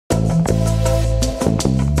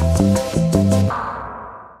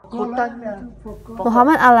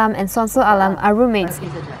Muhammad Alam and Sonso Alam are roommates.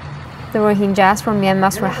 The Rohingyas from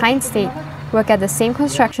Myanmar's Rakhine State work at the same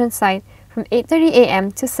construction site from 8:30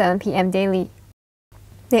 a.m. to 7 p.m. daily.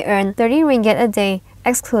 They earn 30 ringgit a day,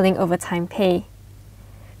 excluding overtime pay.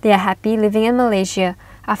 They are happy living in Malaysia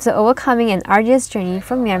after overcoming an arduous journey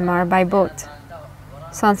from Myanmar by boat.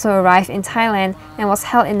 Sonso arrived in Thailand and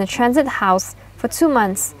was held in a transit house for 2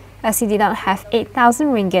 months as he did not have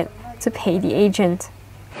 8,000 ringgit to pay the agent.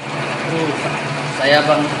 Saya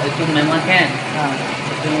bang itu memang kan.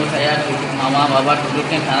 Itu saya mama bapa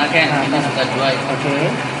duduknya sana kan. Ini sudah jual.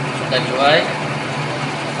 Sudah jual.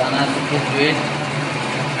 Sana sedikit duit.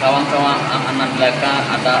 Kawan-kawan anak belakang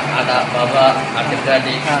ada bapa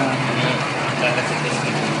adik-adik. Ini agak kasih.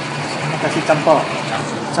 Kasih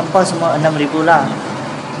campur semua 6,000 lah.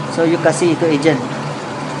 So you kasih itu agent.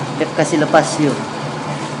 Dia kasih lepas you.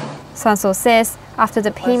 Sonso says after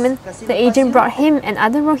the payment, the agent brought him and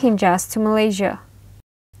other Rohingyas to Malaysia.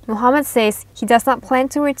 Muhammad says he does not plan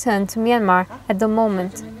to return to Myanmar at the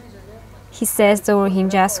moment. He says the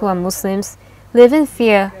Rohingyas, who are Muslims, live in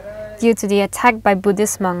fear due to the attack by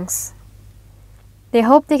Buddhist monks. They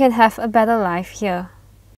hope they can have a better life here.